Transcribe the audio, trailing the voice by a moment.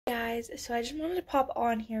Guys, so I just wanted to pop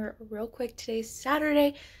on here real quick. Today's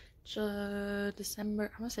Saturday,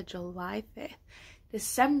 December 5th,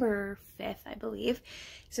 December 5th, I believe.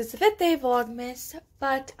 So it's the 5th day of vlogmas,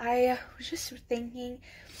 but I was just thinking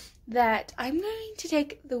that I'm going to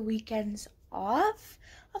take the weekends off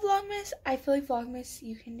of vlogmas. I feel like vlogmas,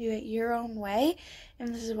 you can do it your own way,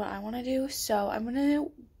 and this is what I want to do. So I'm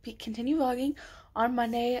going to continue vlogging on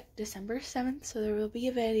Monday, December 7th, so there will be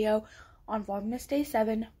a video on vlogmas day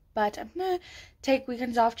 7, but I'm gonna take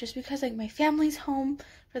weekends off just because like my family's home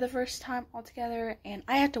for the first time all together, and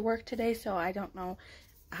I had to work today, so I don't know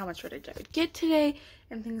how much footage I would get today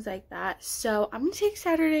and things like that. So I'm gonna take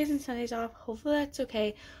Saturdays and Sundays off. Hopefully that's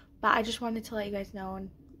okay, but I just wanted to let you guys know, and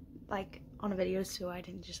like on a video, so I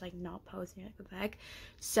didn't just like not post and like what the heck.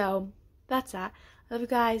 So that's that. I love you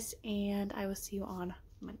guys, and I will see you on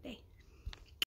Monday.